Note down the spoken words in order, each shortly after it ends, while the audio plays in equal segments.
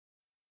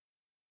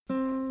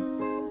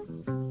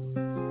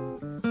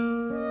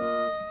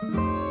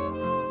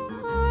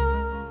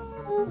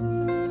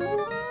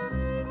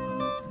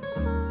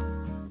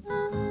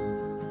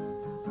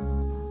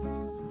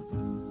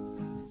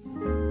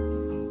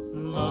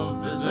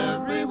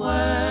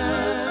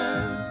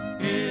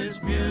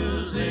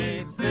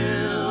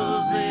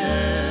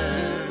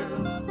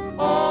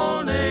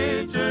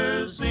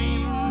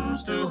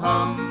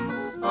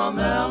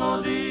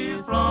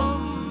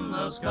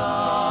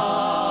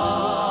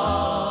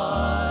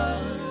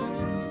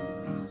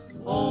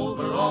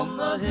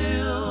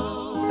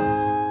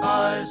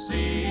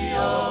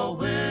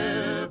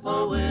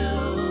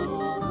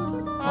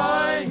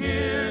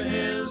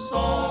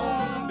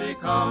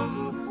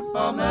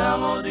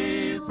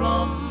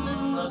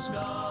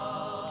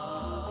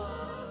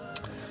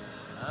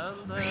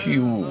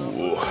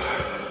Phew.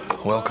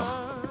 Welcome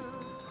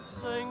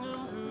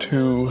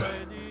to,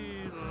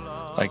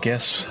 I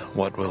guess,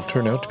 what will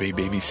turn out to be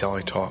Baby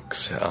Sally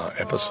Talks,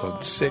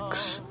 episode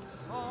 6,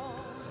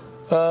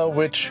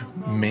 which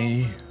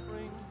may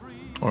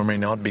or may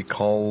not be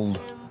called,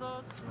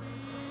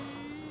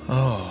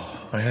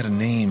 I had a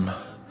name.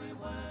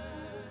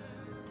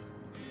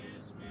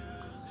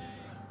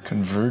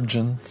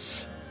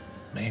 Convergence,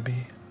 maybe?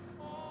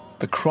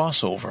 The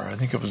crossover. I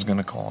think I was going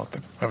to call it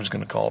the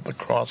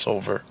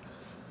crossover.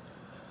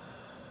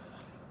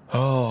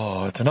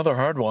 Oh, it's another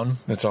hard one.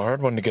 It's a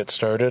hard one to get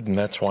started, and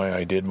that's why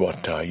I did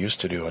what I used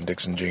to do on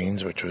Dixon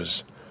Janes, which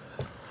was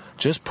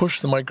just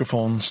push the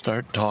microphone,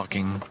 start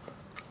talking,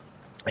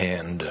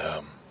 and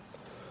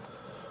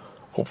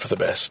hope for the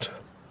best.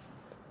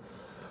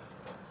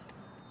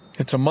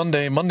 It's a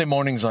Monday. Monday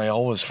mornings I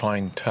always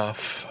find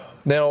tough.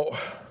 Now,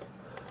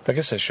 I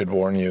guess I should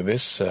warn you,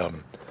 this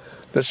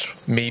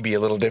may be a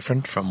little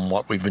different from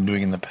what we've been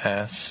doing in the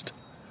past.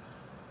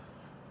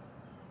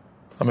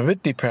 I'm a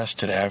bit depressed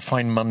today. I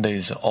find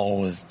Mondays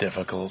always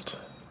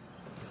difficult.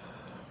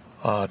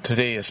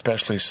 Today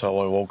especially so.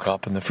 I woke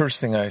up and the first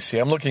thing I see,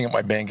 I'm looking at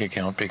my bank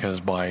account because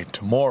by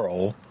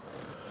tomorrow,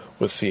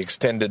 with the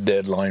extended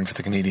deadline for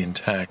the Canadian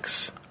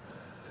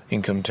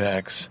income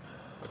tax,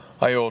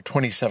 I owe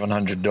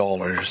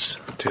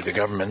 $2,700 to the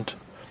government,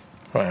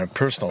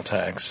 personal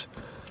tax,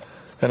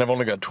 and I've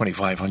only got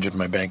 $2,500 in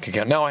my bank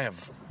account. Now I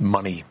have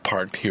money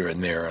parked here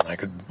and there,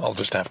 and I'll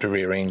just have to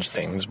rearrange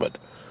things, but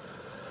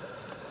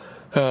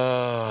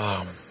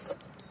I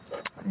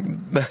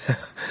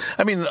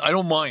mean, I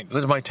don't mind.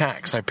 That's my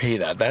tax. I pay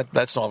that.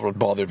 That's not what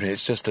bothered me.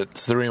 It's just that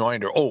it's the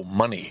reminder,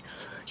 money.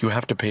 You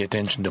have to pay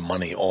attention to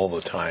money all the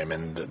time,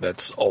 and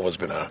that's always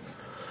been a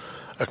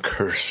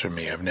curse for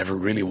me. I've never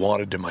really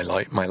wanted my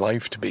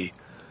life to be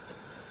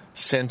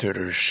centered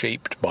or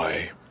shaped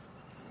by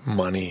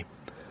money,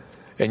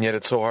 and yet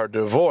it's so hard to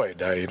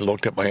avoid. I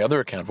looked at my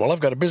other account. Well, I've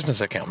got a business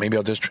account. Maybe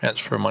I'll just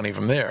transfer money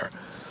from there.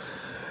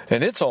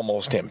 And it's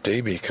almost empty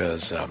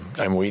because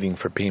I'm waiting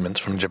for payments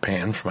from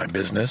Japan for my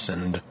business.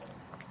 And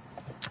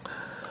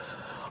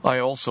I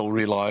also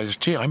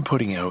realized, I'm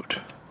putting out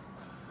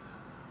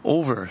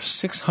over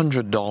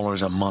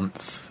 $600 a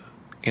month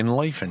in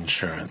life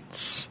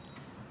insurance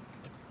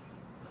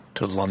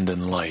to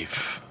London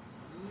Life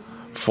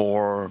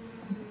for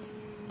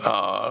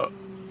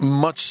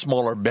much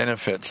smaller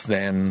benefits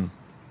than,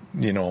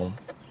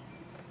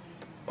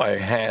 I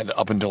had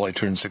up until I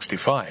turned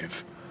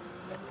 65.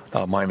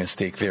 My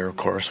mistake there, of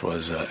course,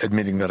 was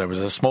admitting that I was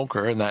a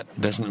smoker, and that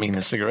doesn't mean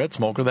a cigarette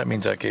smoker. That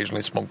means I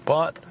occasionally smoke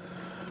pot,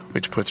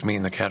 which puts me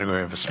in the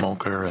category of a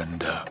smoker.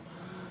 And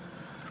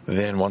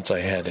then once I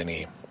had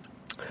any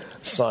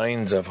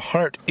signs of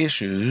heart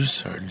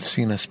issues or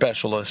seen a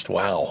specialist,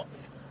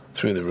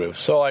 through the roof.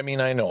 So, I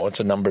know it's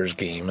a numbers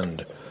game,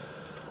 and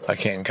I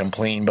can't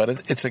complain.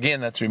 But it's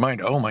again, that's a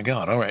reminder, oh my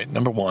God, all right,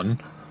 number one,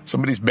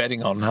 somebody's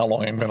betting on how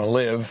long I'm going to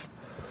live.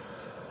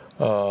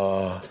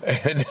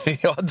 And the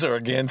odds are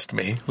against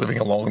me, living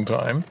a long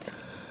time.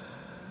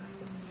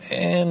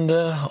 And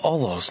all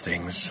those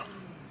things.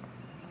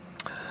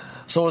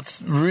 So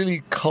it's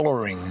really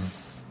coloring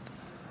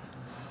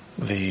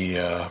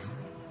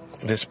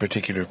this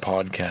particular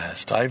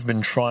podcast. I've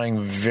been trying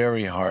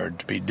very hard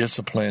to be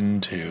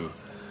disciplined, to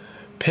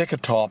pick a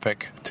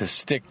topic, to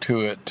stick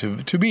to it,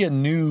 to be a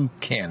new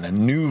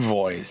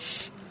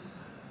voice.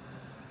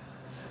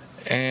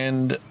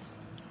 And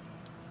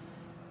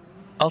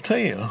I'll tell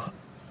you,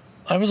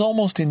 I was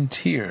almost in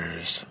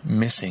tears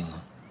missing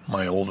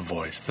my old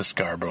voice, the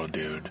Scarborough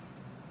dude.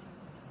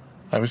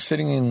 I was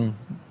sitting in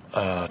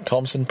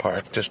Thompson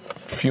Park just a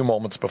few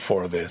moments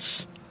before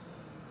this,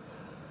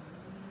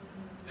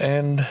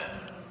 and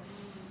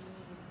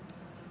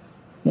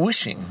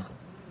wishing,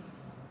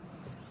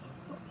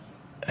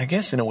 I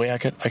guess in a way I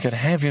could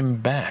have him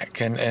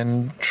back,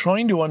 and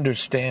trying to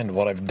understand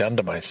what I've done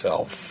to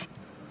myself.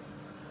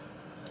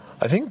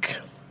 I think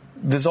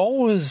there's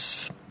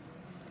always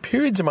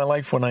periods in my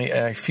life when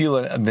I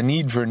feel the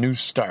need for a new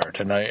start,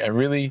 and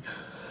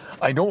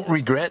I don't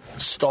regret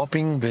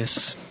stopping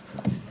this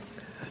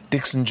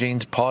Dixon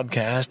Janes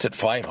podcast at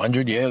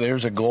 500. Yeah,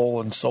 there's a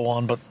goal and so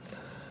on, but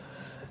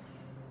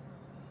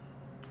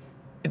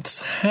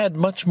it's had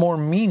much more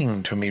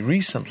meaning to me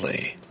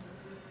recently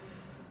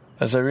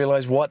as I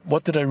realized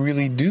what did I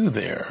really do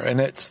there. And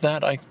it's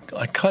that I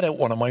cut out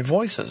one of my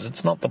voices.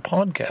 It's not the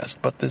podcast,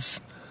 but this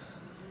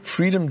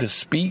freedom to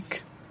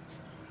speak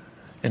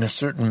in a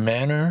certain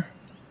manner.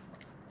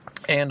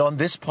 And on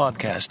this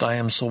podcast, I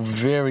am so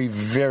very,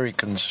 very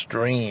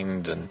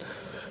constrained and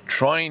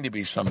trying to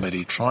be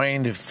somebody,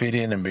 trying to fit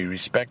in and be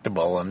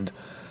respectable, and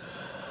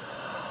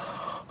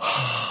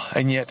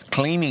yet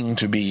claiming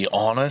to be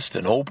honest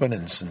and open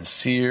and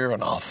sincere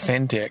and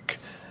authentic.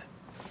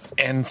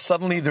 And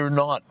suddenly they're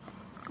not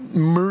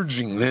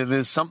merging.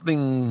 There's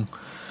something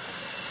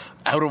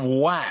out of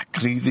whack.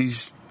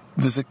 There's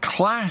a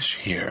clash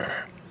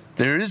here.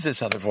 There is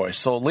this other voice.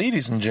 So,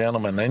 ladies and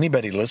gentlemen,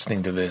 anybody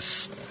listening to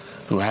this,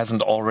 who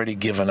hasn't already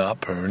given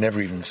up or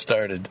never even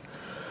started.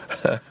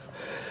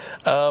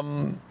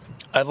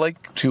 I'd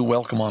like to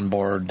welcome on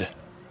board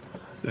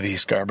the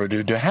Scarborough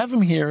Dude, to have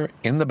him here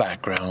in the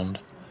background.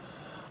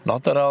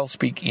 Not that I'll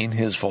speak in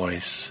his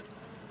voice,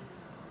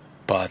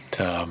 but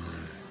I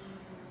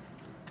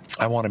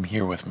want him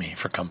here with me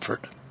for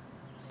comfort,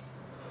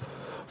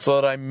 so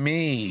that I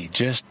may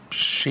just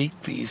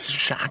shake these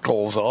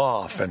shackles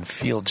off and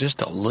feel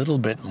just a little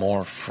bit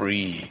more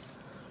free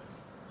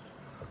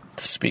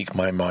to speak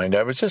my mind.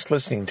 I was just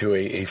listening to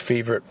a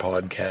favorite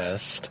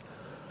podcast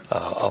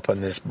up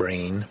on this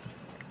brain,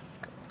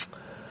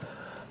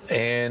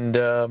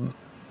 and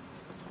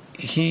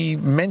he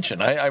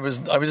mentioned, I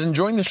was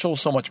enjoying the show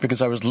so much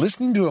because I was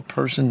listening to a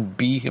person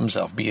be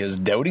himself, be his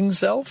doubting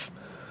self,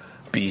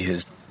 be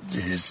his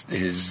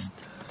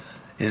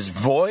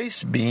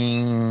voice,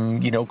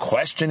 being,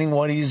 questioning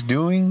what he's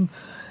doing,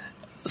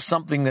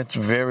 something that's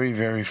very,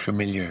 very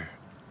familiar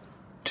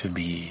to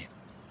me,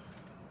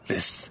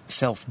 this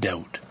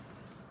self-doubt.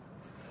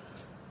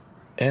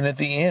 And at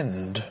the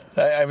end,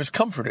 I was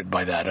comforted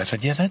by that. I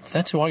thought, yeah,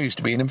 that's who I used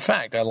to be. And in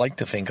fact, I like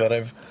to think that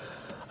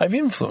I've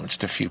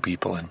influenced a few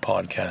people in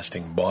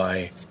podcasting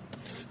by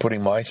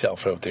putting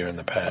myself out there in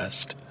the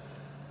past.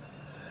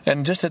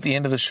 And just at the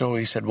end of the show,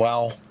 he said,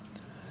 wow,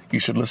 you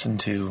should listen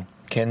to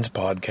Ken's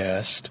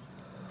podcast,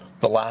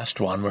 the last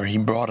one, where he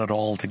brought it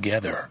all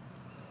together.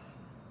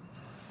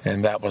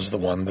 And that was the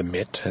one, The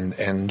Mitt.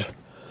 And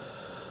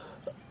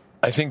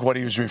I think what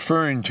he was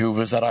referring to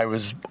was that I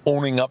was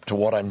owning up to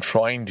what I'm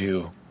trying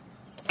to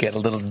get a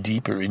little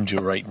deeper into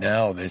right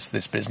now,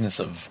 this business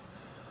of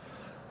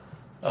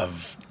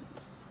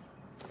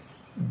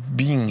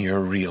being your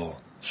real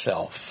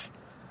self.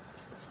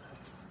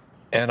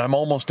 And I'm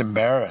almost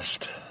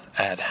embarrassed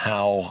at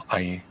how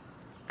I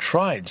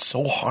tried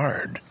so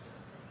hard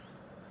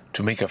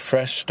to make a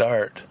fresh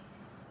start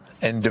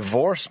and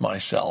divorce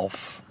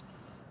myself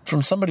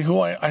from somebody who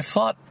I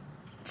thought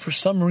for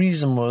some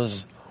reason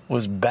was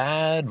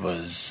bad,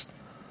 was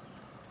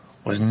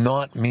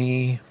not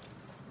me.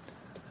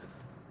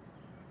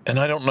 And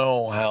I don't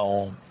know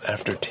how,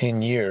 after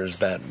 10 years,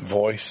 that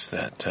voice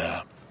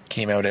that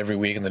came out every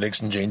week in the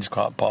Dixon Janes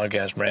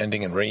podcast,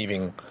 ranting and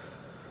raving,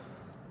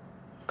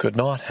 could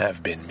not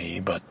have been me,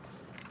 but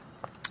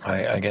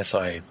I guess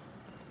I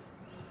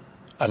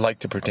like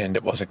to pretend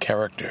it was a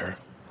character.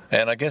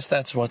 And I guess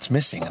that's what's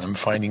missing. And I'm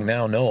finding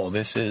now, no,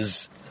 this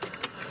is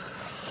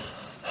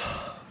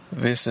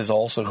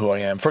also who I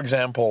am. For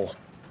example,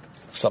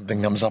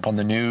 something comes up on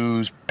the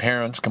news,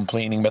 parents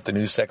complaining about the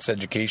new sex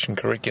education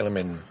curriculum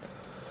in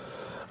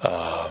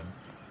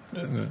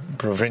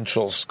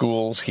provincial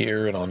schools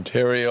here in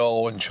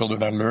Ontario, and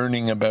children are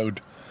learning about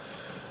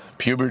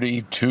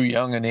puberty too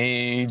young an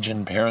age,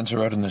 and parents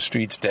are out in the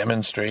streets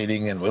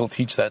demonstrating, and we'll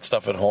teach that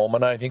stuff at home.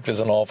 And I think there's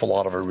an awful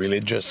lot of a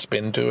religious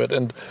spin to it.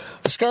 And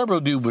the Scarborough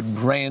Dude would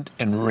rant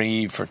and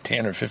rave for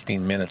 10 or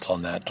 15 minutes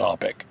on that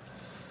topic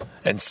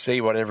and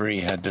say whatever he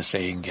had to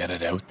say and get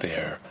it out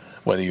there.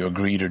 Whether you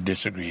agreed or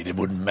disagreed, it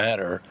wouldn't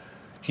matter.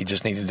 He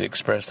just needed to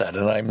express that.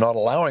 And I'm not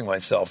allowing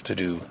myself to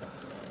do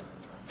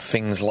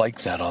things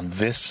like that on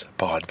this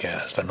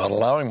podcast. I'm not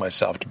allowing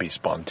myself to be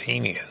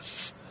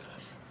spontaneous.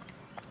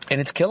 And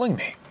it's killing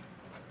me.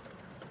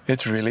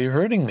 It's really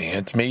hurting me.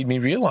 It's made me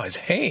realize,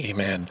 hey,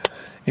 man,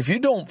 if you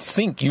don't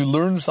think you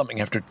learned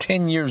something after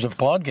 10 years of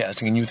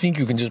podcasting and you think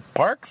you can just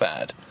park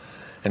that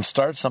and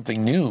start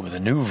something new with a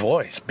new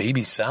voice,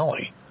 Baby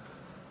Sally,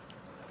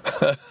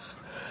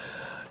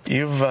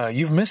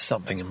 you've missed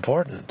something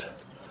important.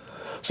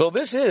 So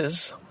this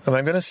is, and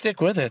I'm going to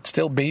stick with it,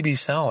 still Baby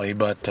Sally,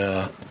 but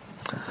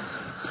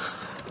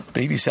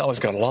Baby Sally's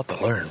got a lot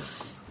to learn,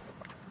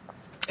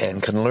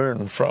 and can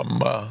learn from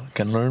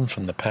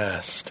the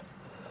past.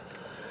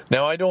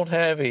 Now, I don't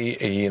have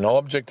an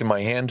object in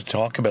my hand to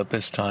talk about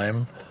this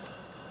time.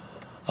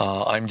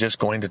 I'm just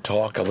going to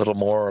talk a little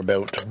more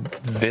about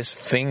this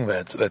thing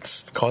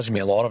that's causing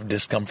me a lot of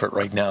discomfort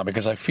right now,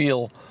 because I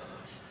feel,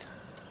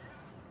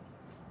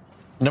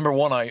 number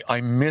one,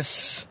 I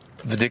miss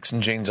the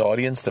Dixon Janes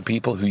audience, the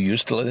people who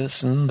used to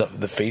listen,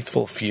 the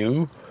faithful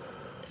few.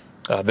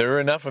 There are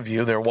enough of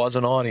you. There was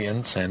an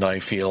audience, and I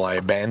feel I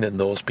abandoned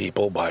those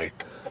people by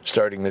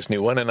starting this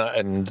new one,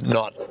 and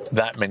not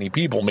that many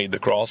people made the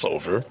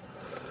crossover.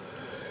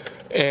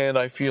 And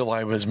I feel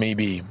I was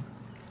maybe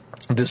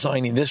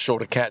designing this show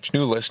to catch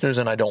new listeners,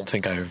 and I don't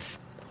think I've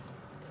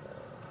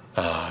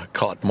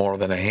caught more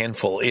than a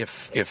handful,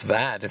 if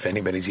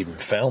anybody's even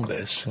found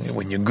this.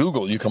 When you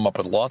Google, you come up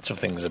with lots of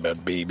things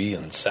about Baby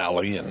and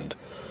Sally and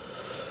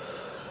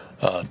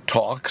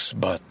talks,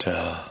 but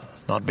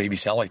not Baby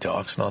Sally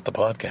Talks, not the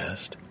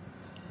podcast.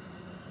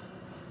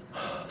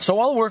 So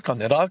I'll work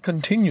on it. I'll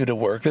continue to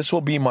work. This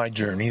will be my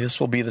journey. This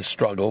will be the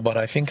struggle, but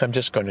I think I'm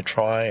just going to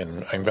try,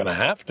 and I'm going to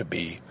have to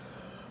be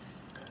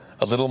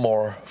a little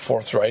more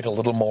forthright, a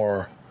little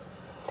more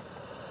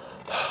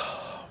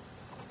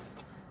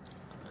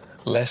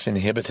less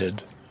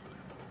inhibited.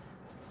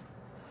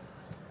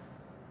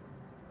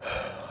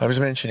 I was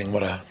mentioning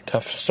what a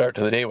tough start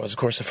to the day was. Of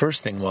course, the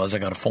first thing was I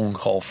got a phone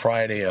call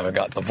Friday. I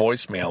got the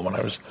voicemail when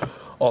I was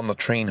on the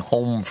train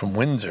home from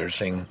Windsor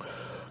saying,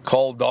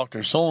 call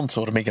Dr.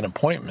 So-and-so to make an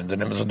appointment.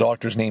 And it was a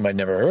doctor's name I'd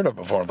never heard of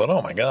before. I thought,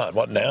 oh my God,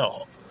 what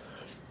now?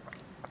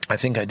 I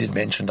think I did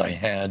mention I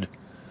had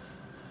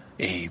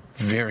a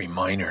very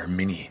minor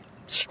mini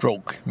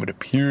stroke. It would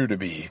appear to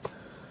be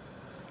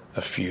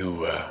a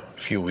few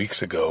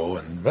weeks ago,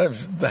 and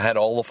I've had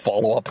all the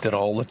follow-up, did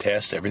all the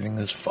tests, everything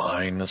is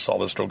fine. I saw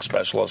the stroke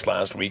specialist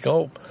last week.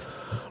 Oh,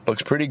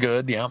 looks pretty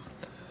good, yeah.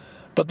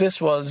 But this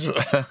was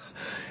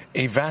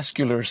a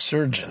vascular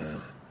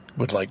surgeon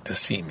would like to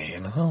see me,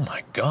 and oh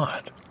my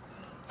God,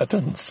 that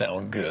doesn't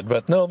sound good.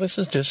 But no, this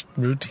is just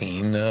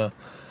routine,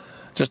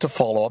 just a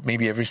follow-up,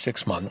 maybe every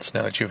 6 months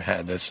now that you've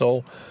had this.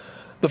 So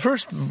the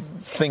first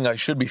thing I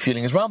should be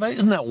feeling is, well,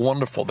 isn't that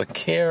wonderful, the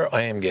care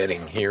I am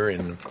getting here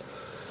in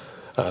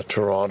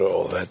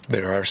Toronto, that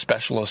there are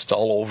specialists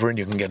all over and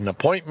you can get an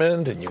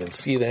appointment and you can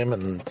see them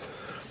and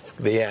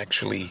they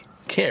actually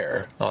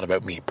care, not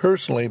about me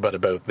personally, but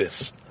about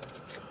this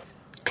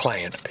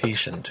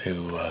client-patient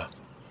who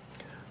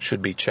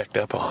should be checked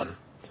up on.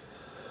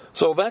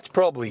 So that's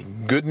probably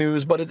good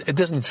news, but it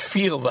doesn't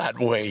feel that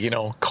way, you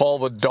know. Call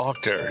the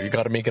doctor. You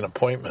got to make an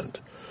appointment.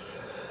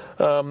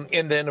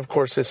 And then, of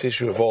course, this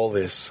issue of all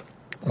this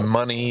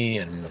money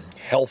and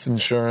health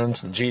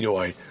insurance and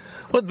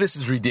well, this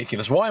is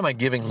ridiculous. Why am I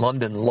giving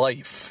London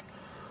Life?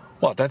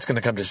 Well, that's going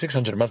to come to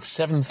 $600 a month,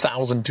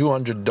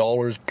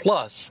 $7,200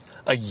 plus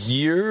a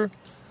year.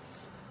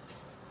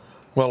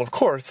 Well, of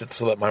course, it's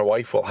so that my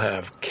wife will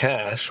have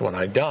cash when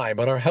I die,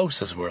 but our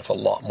house is worth a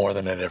lot more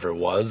than it ever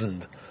was,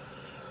 and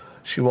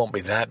she won't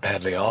be that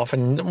badly off.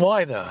 And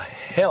why the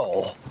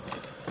hell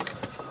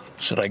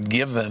should I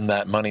give them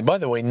that money? By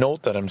the way,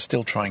 note that I'm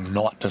still trying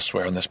not to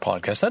swear on this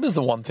podcast. That is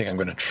the one thing I'm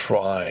going to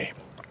try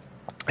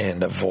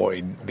and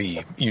avoid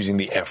using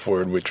the F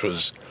word, which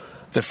was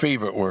the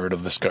favorite word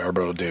of the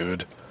Scarborough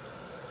dude.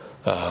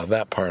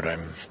 That part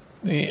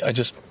I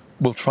just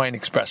will try and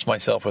express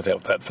myself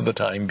without that for the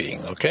time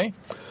being, okay?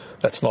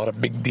 That's not a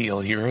big deal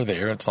here or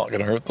there. It's not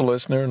going to hurt the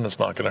listener, and it's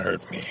not going to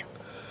hurt me.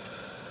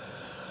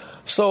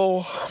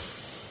 So,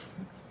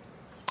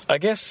 I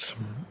guess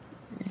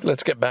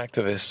let's get back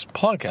to this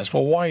podcast.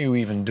 Well, why are you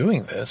even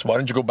doing this? Why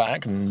don't you go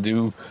back and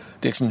do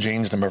Dixon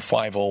Janes number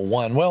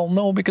 501? Well,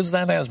 no, because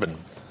that has been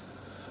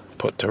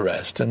put to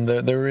rest, and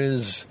there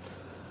is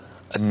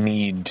a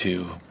need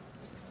to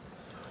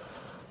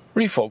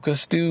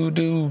refocus,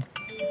 do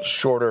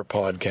shorter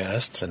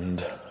podcasts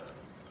and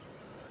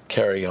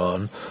carry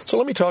on. So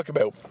let me talk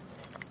about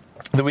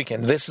the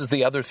weekend. This is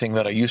the other thing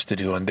that I used to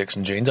do on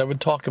Dixon Janes. I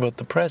would talk about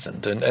the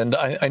present, and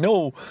I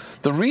know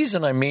the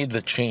reason I made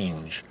the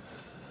change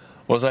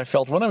was I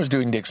felt when I was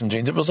doing Dixon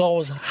Janes, it was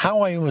always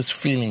how I was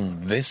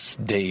feeling this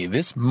day,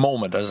 this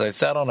moment, as I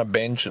sat on a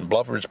bench in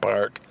Bluffers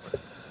Park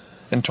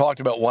and talked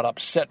about what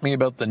upset me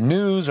about the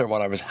news or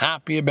what I was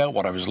happy about,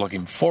 what I was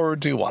looking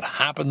forward to, what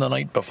happened the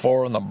night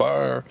before in the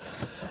bar,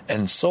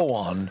 and so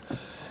on.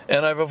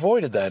 And I've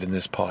avoided that in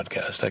this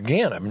podcast.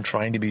 Again, I've been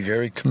trying to be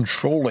very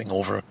controlling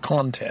over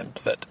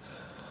content, that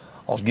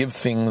I'll give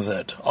things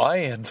that I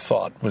had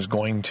thought was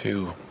going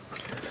to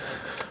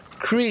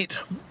create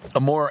a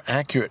more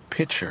accurate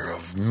picture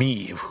of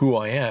me, of who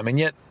I am, and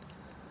yet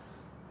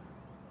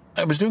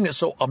I was doing it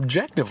so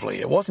objectively.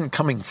 It wasn't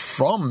coming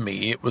from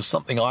me. It was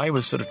something I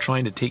was sort of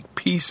trying to take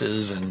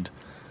pieces and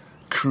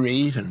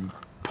create and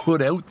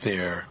put out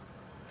there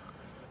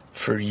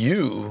for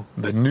you,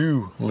 the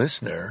new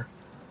listener.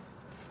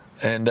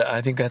 And I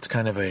think that's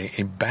kind of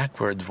a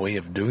backwards way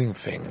of doing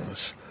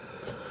things.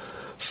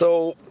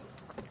 So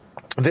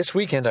this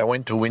weekend I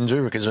went to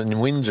Windsor, because in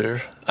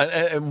Windsor,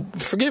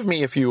 forgive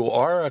me if you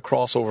are a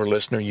crossover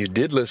listener, you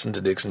did listen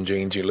to Dixon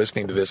Janes, you're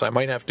listening to this, I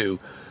might have to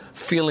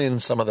fill in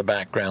some of the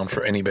background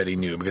for anybody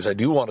new, because I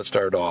do want to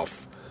start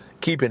off,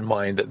 keep in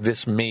mind that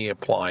this may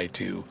apply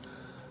to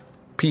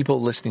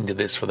people listening to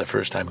this for the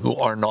first time who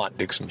are not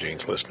Dixon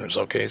Janes listeners,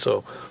 okay?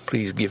 So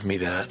please give me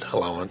that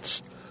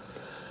allowance.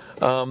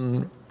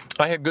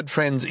 I had good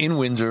friends in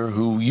Windsor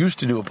who used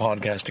to do a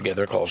podcast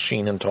together called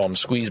Sheen and Tom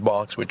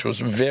Squeezebox, which was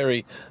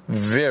very,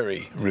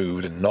 very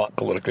rude and not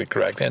politically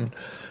correct and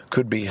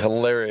could be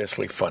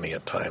hilariously funny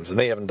at times. And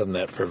they haven't done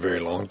that for a very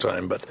long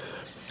time. But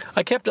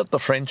I kept up the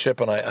friendship,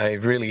 and I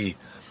really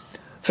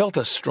felt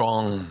a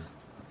strong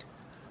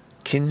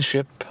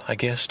kinship, I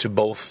guess, to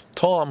both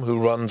Tom,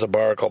 who runs a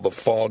bar called the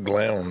Fog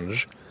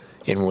Lounge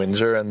in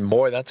Windsor. And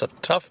boy, that's a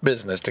tough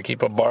business to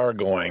keep a bar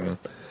going.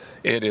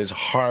 It is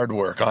hard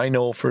work. I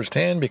know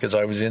firsthand because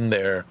I was in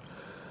there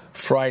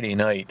Friday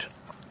night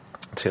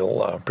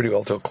till pretty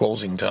well till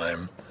closing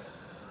time,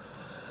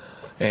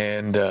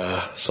 and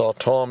saw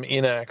Tom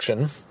in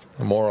action.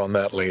 More on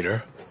that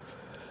later.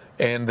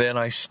 And then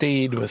I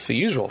stayed with the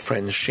usual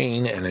friends,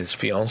 Shane and his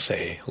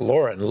fiancée,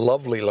 Lauren.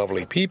 Lovely,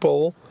 lovely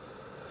people.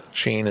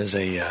 Shane is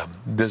a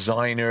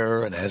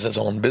designer and has his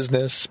own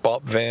business,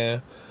 Spot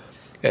Van,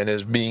 and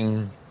is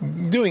doing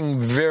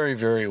very,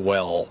 very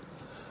well.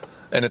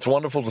 And it's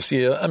wonderful to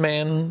see a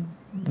man,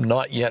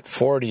 not yet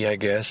 40, I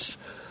guess,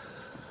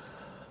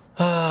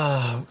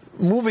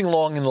 moving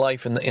along in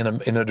life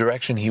in a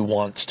direction he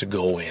wants to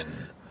go in.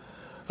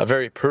 a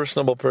very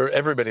personable person.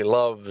 Everybody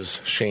loves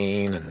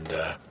Shane, and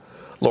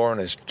Lauren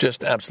is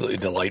just absolutely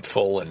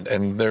delightful,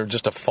 and they're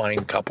just a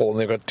fine couple, and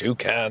they've got 2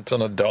 cats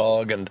and a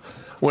dog, and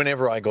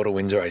whenever I go to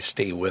Windsor, I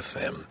stay with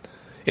them.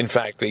 In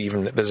fact,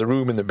 there's a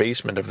room in the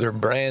basement of their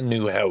brand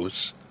new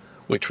house,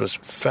 which was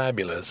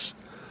fabulous,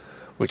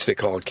 which they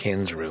call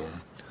Ken's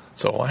room.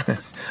 So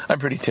I'm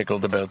pretty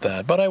tickled about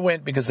that. But I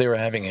went because they were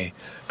having a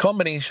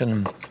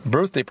combination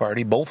birthday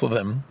party. Both of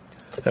them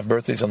have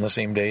birthdays on the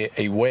same day.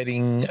 A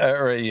wedding,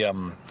 or a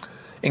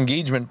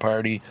engagement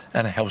party,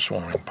 and a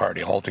housewarming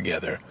party all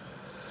together.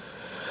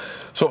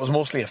 So it was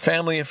mostly a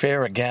family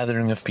affair, a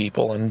gathering of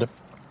people. And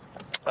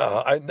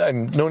I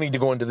no need to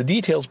go into the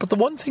details. But the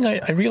one thing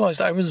I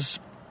realized, I was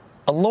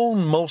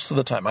alone most of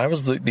the time. I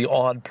was the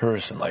odd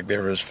person. Like,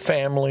 there was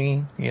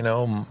family,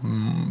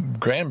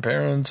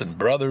 grandparents and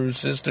brothers,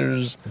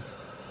 sisters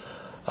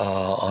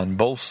on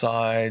both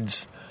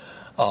sides,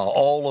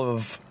 all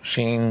of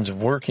Shane's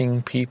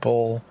working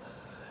people,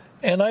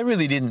 and I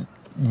really didn't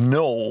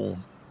know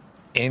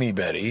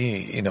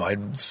anybody.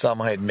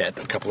 Some I had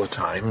met a couple of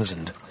times,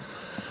 and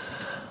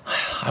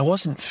I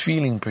wasn't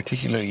feeling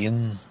particularly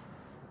in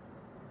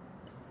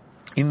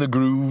the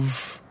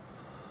groove.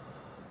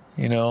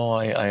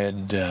 I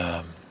had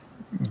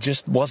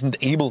just wasn't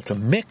able to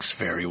mix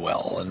very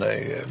well, and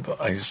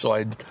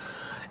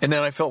and then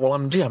I felt, well,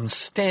 I'm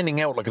standing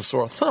out like a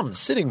sore thumb,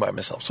 sitting by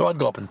myself. So I'd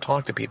go up and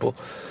talk to people.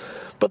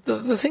 But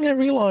the thing I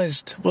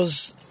realized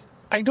was,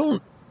 I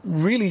don't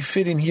really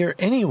fit in here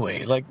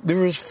anyway. Like, there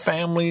was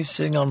families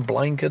sitting on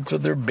blankets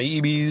with their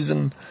babies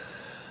and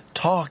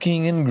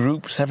talking in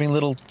groups, having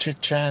little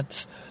chit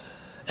chats,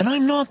 and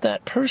I'm not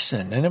that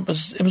person. And it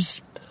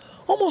was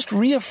almost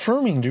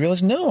reaffirming to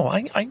realize, no,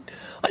 I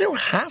don't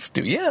have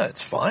to. Yeah,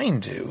 it's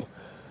fine to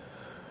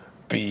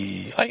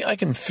be. I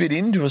can fit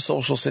into a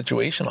social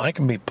situation. I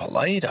can be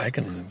polite. I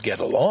can get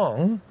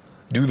along,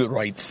 do the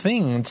right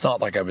thing. It's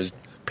not like I was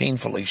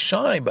painfully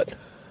shy, but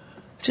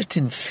I just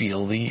didn't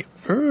feel the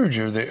urge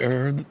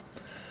it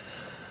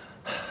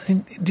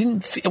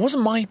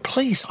wasn't my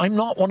place. I'm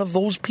not one of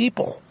those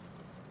people.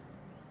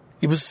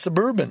 It was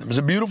suburban. It was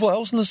a beautiful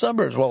house in the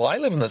suburbs. Well, I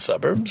live in the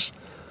suburbs.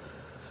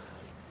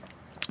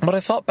 But I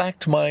thought back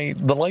to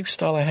the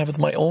lifestyle I have with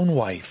my own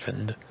wife,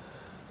 and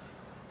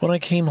when I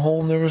came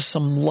home, there was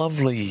some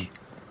lovely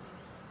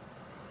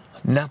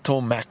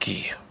natto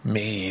maki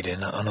made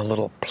on a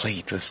little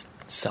plate with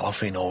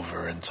cellophane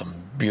over, and some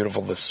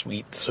beautiful, the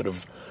sweet sort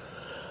of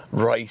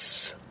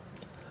rice,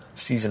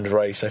 seasoned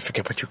rice. I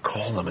forget what you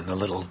call them, in the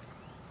little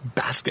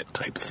basket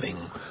type thing.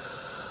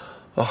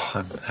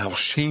 Oh, how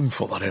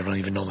shameful that I don't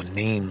even know the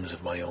names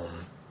of my own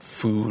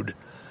food.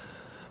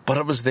 But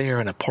it was there,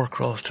 and a pork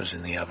roast was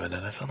in the oven,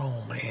 and I thought,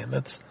 oh man,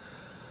 this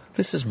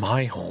is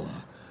my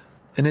home,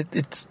 and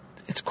it's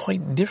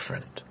quite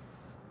different.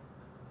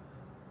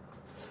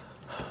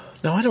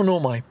 Now, I don't know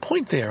my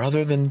point there,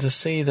 other than to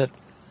say that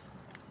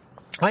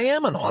I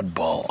am an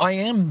oddball. I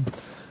am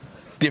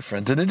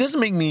different, and it doesn't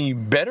make me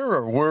better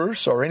or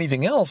worse or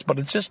anything else, but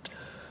it's just,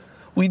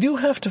 we do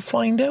have to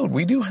find out.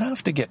 We do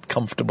have to get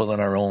comfortable in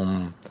our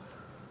own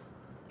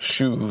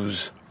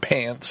shoes,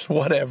 pants,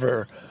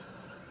 whatever.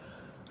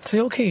 Say,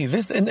 okay,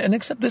 and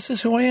accept this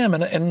is who I am,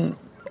 and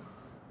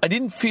I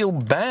didn't feel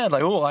bad,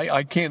 like, oh,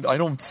 I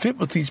don't fit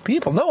with these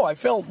people. No, I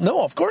felt,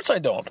 no, of course I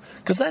don't,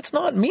 because that's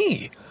not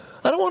me.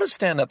 I don't want to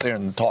stand up there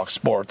and talk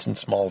sports and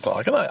small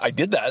talk, and I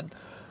did that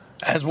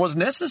as was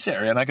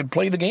necessary, and I could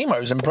play the game. I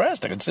was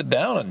impressed. I could sit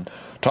down and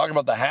talk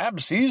about the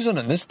Habs season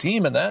and this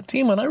team and that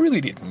team, and I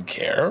really didn't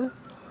care,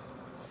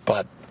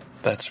 but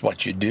that's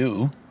what you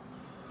do.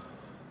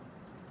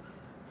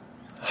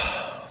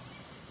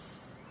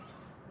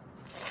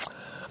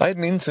 I had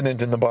an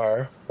incident in the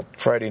bar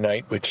Friday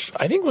night, which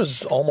I think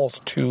was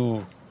almost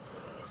too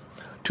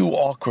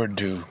awkward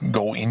to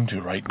go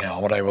into right now,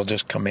 but I will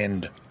just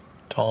commend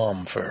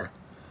Tom for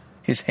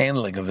his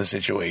handling of the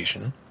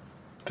situation.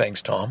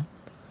 Thanks, Tom.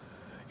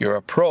 You're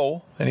a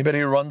pro. Anybody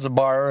who runs a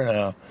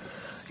bar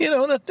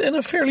in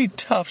a fairly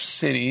tough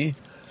city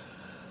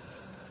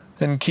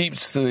and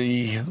keeps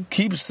the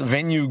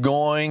venue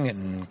going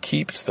and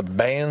keeps the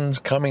bands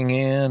coming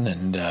in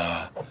and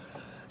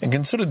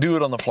can sort of do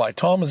it on the fly.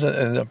 Tom is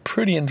a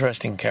pretty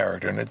interesting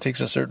character, and it takes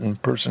a certain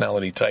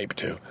personality type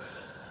to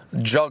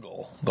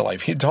juggle the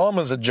life. Tom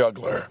is a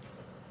juggler,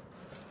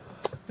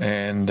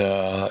 and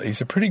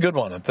he's a pretty good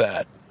one at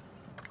that.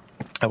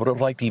 I would have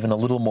liked even a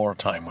little more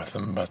time with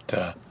him,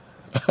 but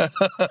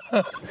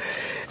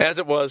as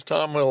it was,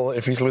 Tom will,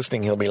 if he's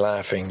listening, he'll be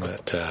laughing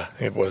that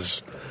it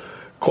was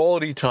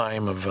quality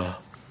time of a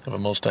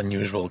most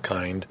unusual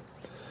kind.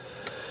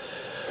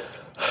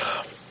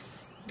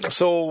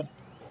 So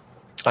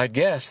I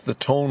guess the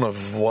tone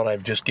of what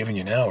I've just given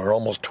you now, or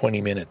almost 20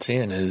 minutes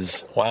in,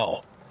 is,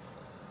 wow,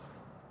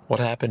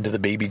 what happened to the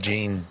Baby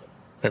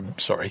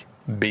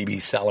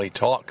Sally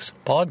Talks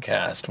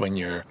podcast when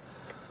you're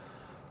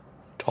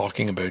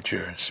talking about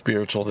your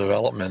spiritual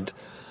development?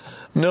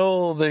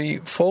 No, the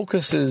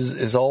focus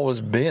has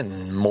always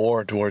been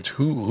more towards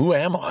who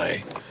am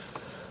I?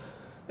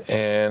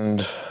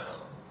 And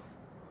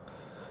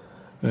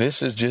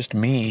This is just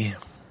me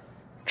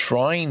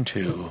trying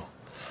to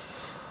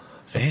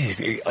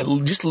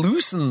just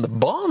loosen the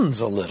bonds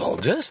a little,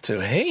 just to,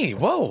 hey,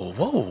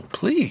 whoa,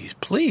 please,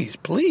 please,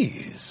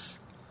 please.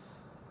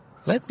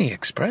 Let me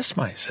express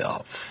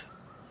myself.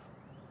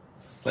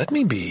 Let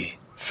me be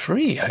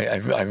free.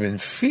 I've been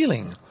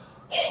feeling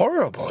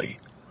horribly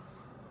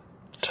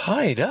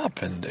tied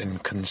up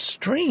and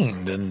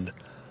constrained, and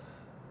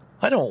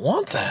I don't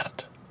want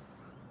that.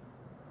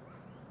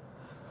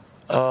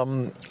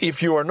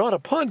 If you are not a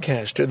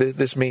podcaster,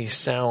 this may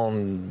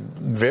sound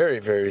very,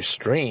 very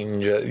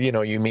strange.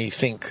 You may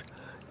think,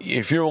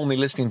 if you're only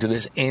listening to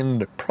this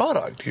end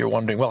product, you're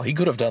wondering, well, he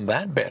could have done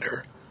that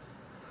better.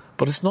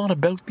 But it's not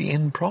about the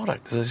end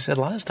product, as I said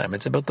last time.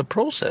 It's about the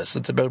process.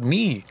 It's about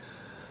me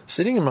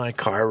sitting in my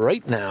car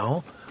right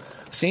now,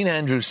 St.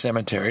 Andrew's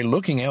Cemetery,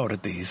 looking out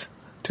at these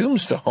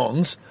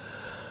tombstones.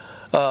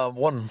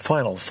 One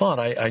final thought.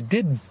 I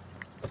did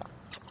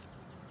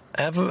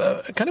have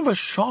kind of a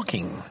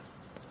shocking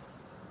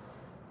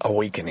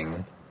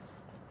awakening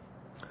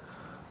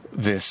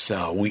this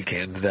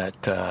weekend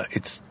that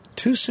it's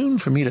too soon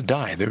for me to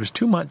die. There was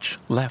too much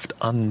left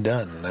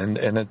undone,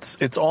 and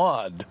it's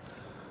odd.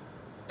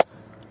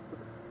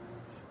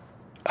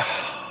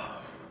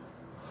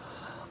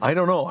 I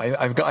don't know.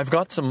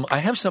 I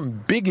have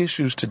some big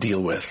issues to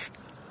deal with.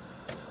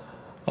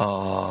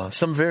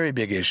 Some very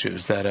big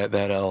issues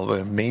that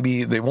I'll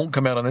maybe they won't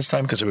come out on this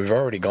time because we've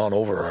already gone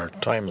over our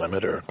time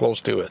limit or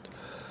close to it.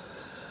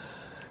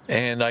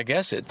 And I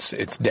guess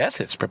it's death.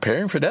 It's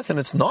preparing for death, and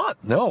it's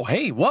not. No,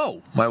 hey,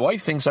 whoa. My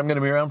wife thinks I'm going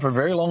to be around for a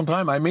very long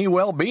time. I may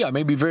well be. I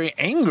may be very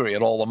angry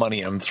at all the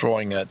money I'm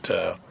throwing at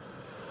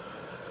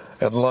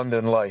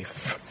London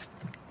Life,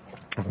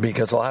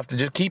 because I'll have to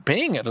just keep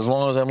paying it as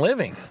long as I'm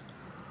living.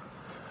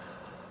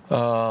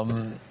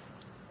 But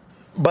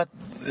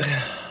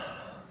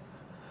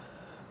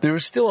there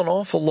is still an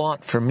awful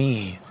lot for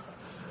me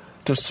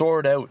to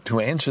sort out, to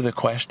answer the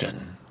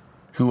question,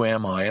 who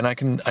am I? And I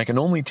can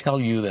only tell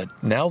you that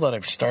now that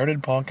I've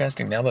started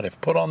podcasting, now that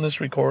I've put on this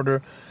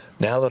recorder,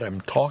 now that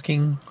I'm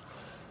talking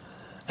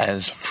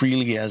as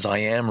freely as I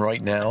am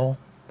right now,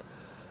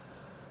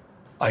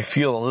 I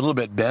feel a little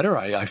bit better.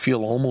 I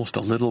feel almost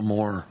a little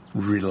more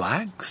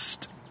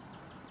relaxed.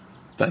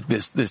 That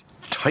this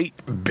tight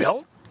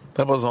belt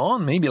that was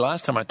on, maybe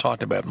last time I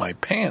talked about my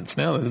pants,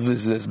 now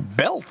there's this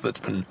belt that's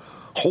been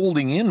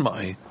holding in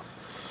my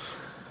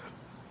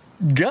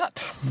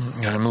gut.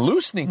 And I'm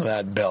loosening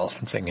that belt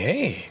and saying,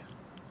 hey,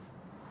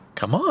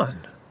 come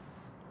on.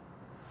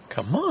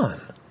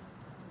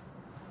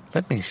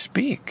 Let me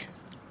speak.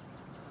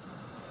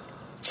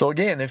 So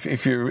again,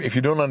 if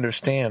you don't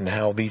understand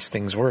how these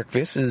things work,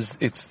 it's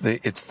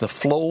the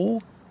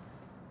flow,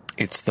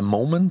 it's the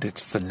moment,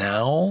 it's the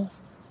now,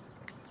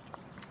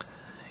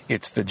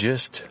 it's the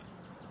just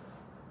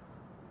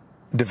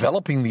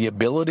developing the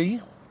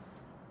ability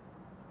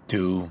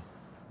to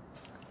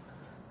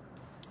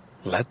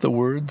let the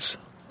words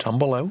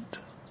tumble out,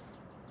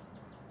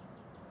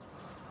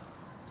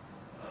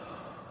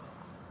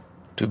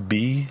 to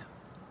be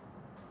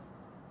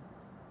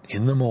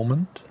in the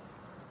moment,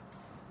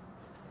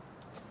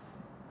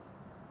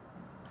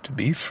 to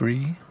be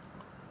free,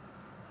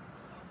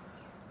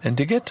 and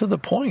to get to the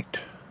point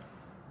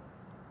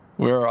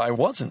where I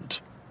wasn't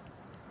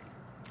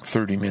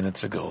 30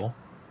 minutes ago,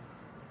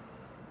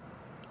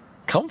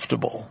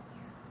 comfortable,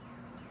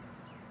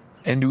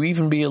 and to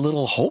even be a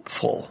little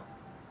hopeful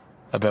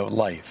about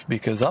life,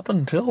 because up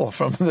until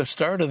from the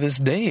start of this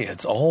day,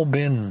 it's all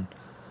been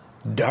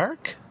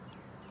dark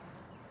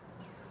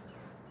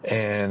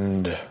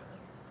and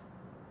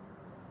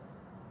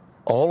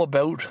all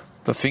about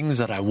the things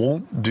that I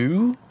won't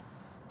do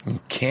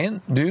and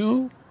can't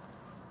do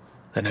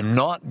and I'm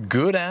not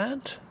good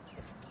at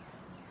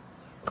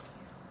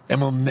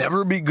and will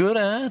never be good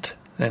at,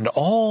 and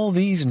all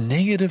these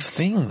negative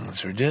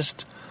things are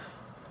just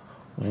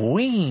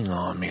weighing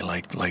on me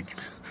like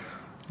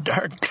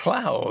dark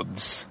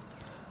clouds.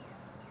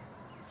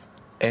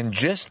 And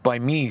just by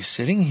me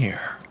sitting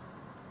here,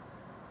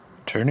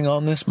 turning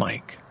on this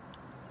mic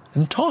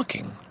and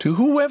talking to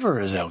whoever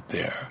is out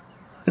there,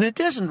 and it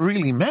doesn't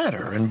really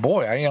matter. And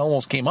boy, I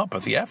almost came up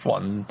with the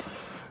F1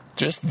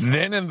 just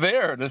then and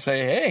there to say,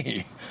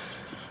 hey,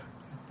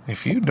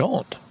 if you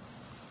don't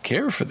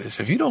care for this,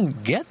 if you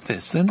don't get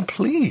this, then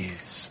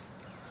please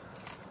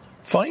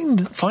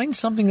find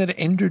something that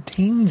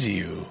entertains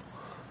you,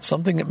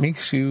 something that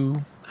makes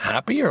you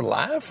happy or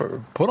laugh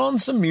or put on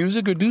some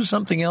music or do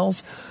something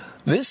else.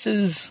 This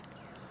is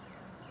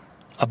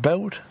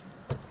about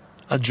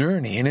a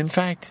journey, and in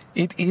fact,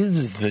 it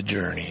is the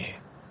journey.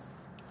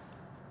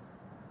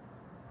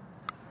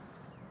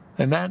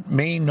 And that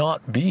may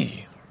not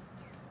be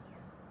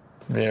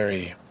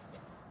very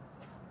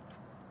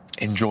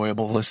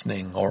enjoyable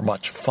listening or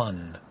much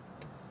fun,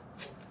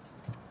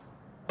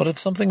 but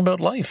it's something about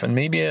life. And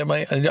maybe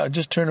I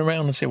just turn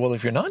around and say, well,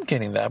 if you're not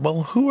getting that,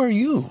 well, who are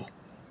you?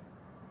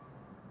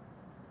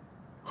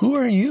 Who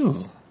are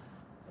you?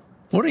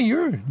 What are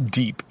your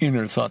deep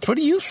inner thoughts? What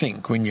do you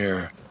think when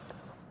you're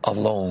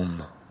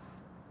alone?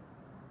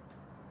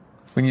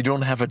 when you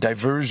don't have a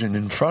diversion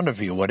in front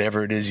of you,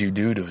 whatever it is you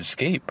do to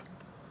escape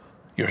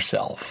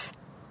yourself.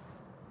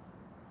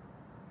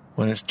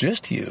 When it's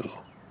just you,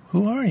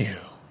 who are you?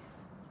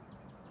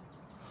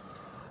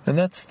 And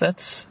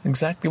that's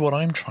exactly what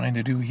I'm trying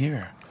to do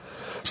here.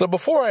 So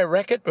before I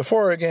wreck it,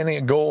 before I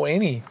go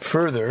any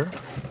further,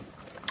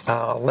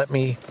 let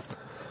me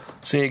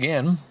say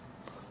again,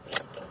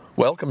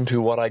 welcome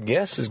to what I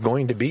guess is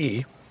going to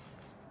be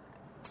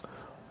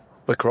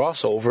the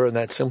crossover, and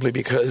that's simply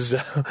because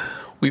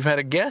we've had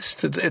a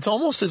guest. It's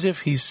almost as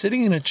if he's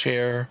sitting in a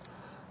chair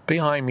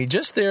behind me,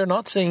 just there,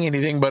 not saying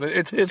anything, but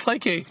it's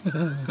like a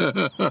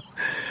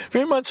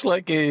very much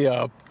like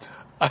a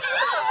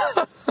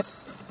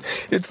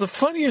it's the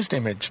funniest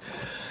image.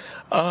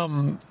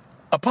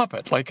 A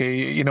puppet, like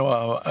a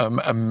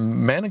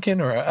mannequin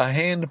or a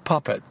hand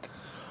puppet.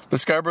 The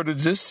Scarborough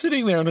is just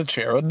sitting there in a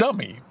chair, a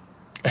dummy.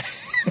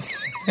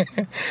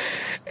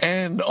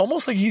 And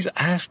almost like he's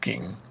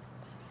asking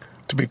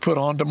to be put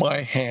onto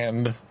my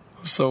hand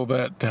so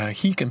that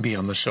he can be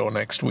on the show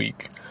next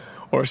week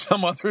or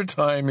some other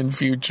time in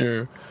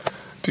future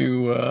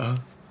to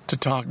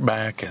talk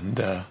back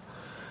and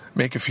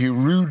make a few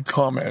rude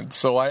comments.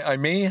 So I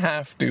may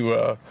have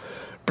to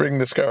bring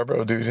the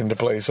Scarborough dude into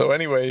play. So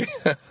anyway,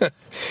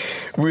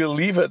 we'll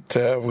leave it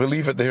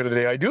there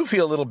today. I do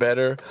feel a little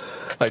better.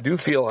 I do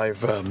feel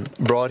I've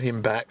brought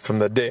him back from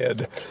the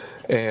dead,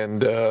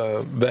 and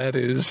that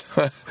is,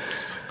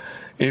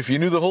 if you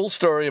knew the whole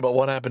story about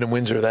what happened in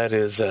Windsor, that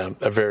is a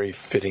very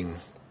fitting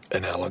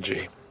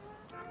analogy.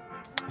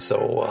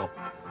 So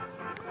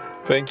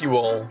thank you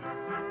all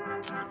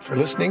for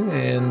listening,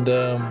 and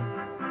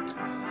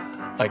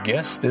I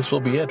guess this will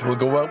be it. We'll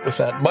go out with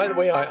that. By the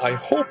way, I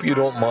hope you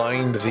don't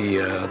mind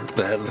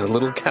the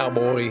little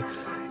cowboy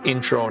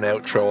intro and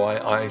outro.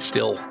 I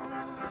still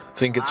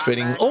think it's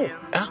fitting.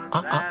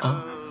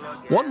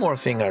 One more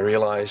thing I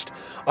realized.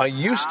 I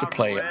used to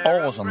play,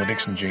 always on the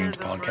Dixon Janes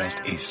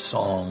podcast, a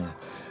song.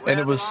 And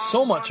it was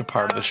so much a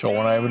part of the show,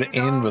 and I would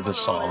end with a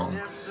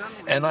song.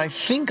 And I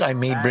think I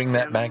may bring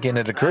that back in.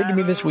 It occurred to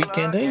me this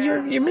weekend, hey,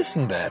 you're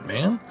missing that,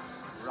 man.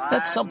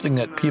 That's something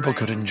that people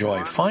could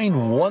enjoy.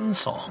 Find one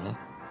song.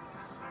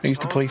 I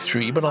used to play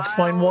 3, but I'll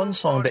find one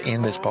song to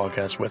end this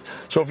podcast with.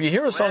 So if you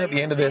hear a song at the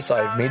end of this,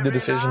 I've made the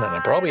decision, and I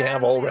probably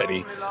have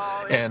already.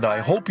 And I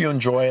hope you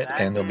enjoy it,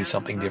 and there'll be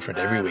something different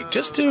every week.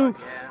 Just to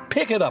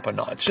pick it up a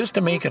notch, just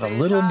to make it a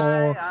little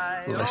more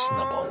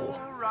listenable.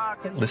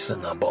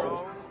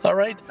 All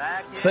right?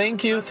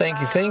 Thank you.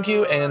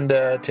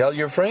 And tell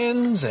your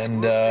friends,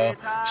 and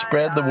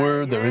spread the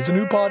word. There is a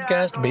new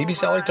podcast, Baby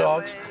Sally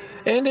Talks.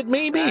 And it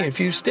may be, if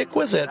you stick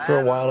with it for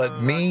a while,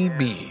 it may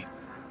be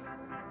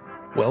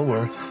well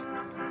worth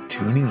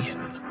tuning in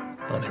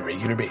on a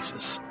regular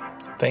basis.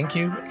 Thank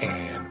you,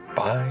 and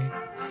bye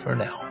for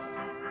now.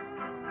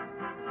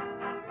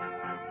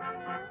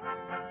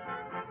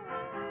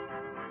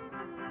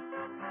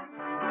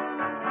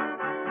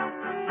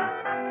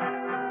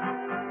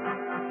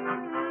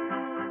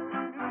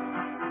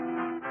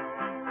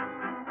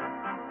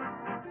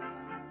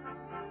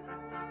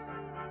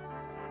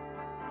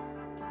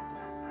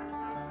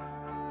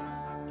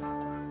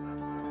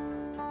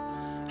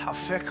 How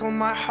fickle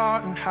my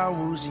heart and how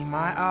woozy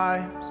my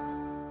eyes.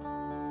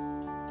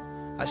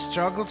 I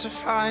struggle to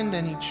find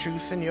any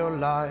truth in your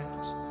lies.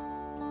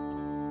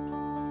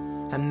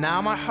 And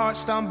now my heart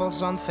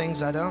stumbles on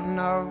things I don't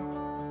know.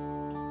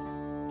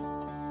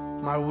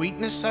 My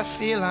weakness I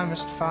feel I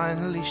must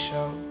finally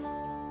show.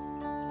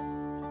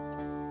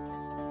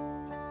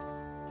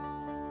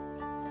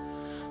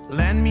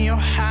 Lend me your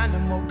hand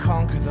and we'll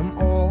conquer them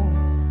all.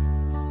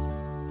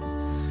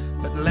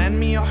 But lend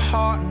me your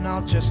heart and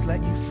I'll just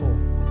let you fall.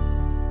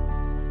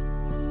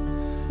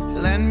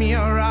 Lend me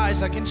your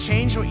eyes, I can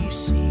change what you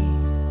see.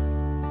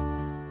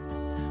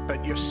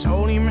 But your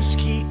soul you must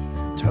keep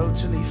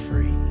totally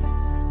free.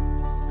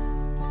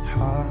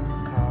 Ha,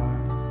 ha,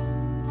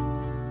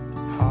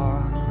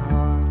 ha,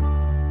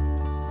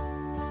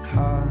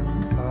 ha,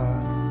 ha,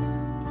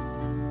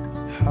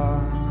 ha,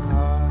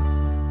 ha.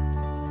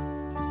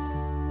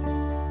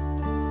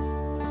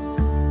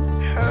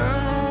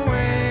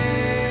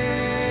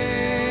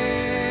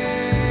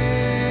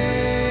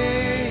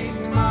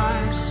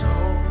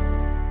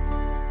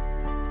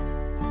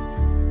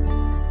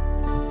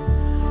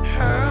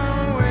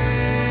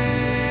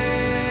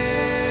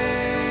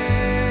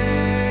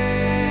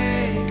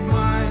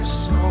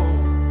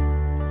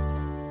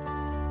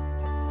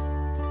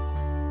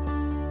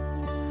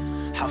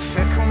 How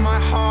fickle my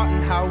heart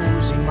and how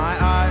woozy my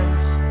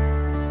eyes.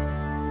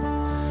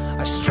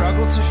 I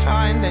struggle to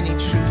find any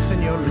truth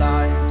in your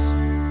lies.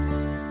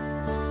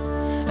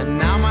 And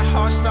now my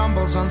heart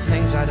stumbles on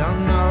things I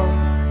don't know.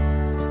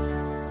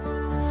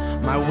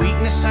 My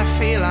weakness I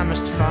feel I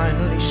must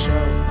finally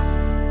show.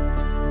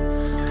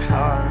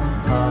 Ha,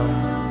 ha,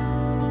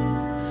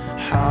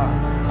 ha,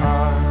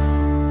 ha,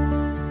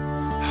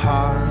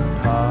 ha,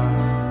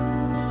 ha,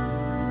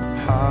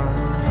 ha.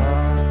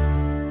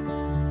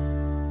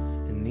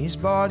 In these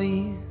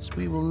bodies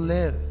we will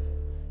live,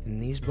 in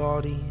these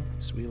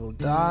bodies we will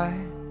die.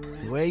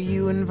 where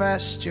you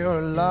invest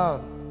your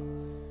love,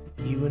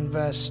 you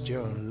invest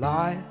your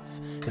life.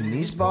 In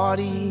these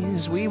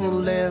bodies we will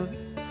live,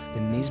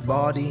 in these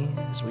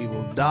bodies we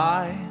will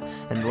die.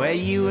 And where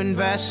you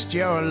invest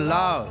your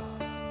love,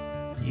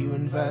 you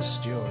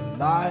invest your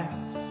life.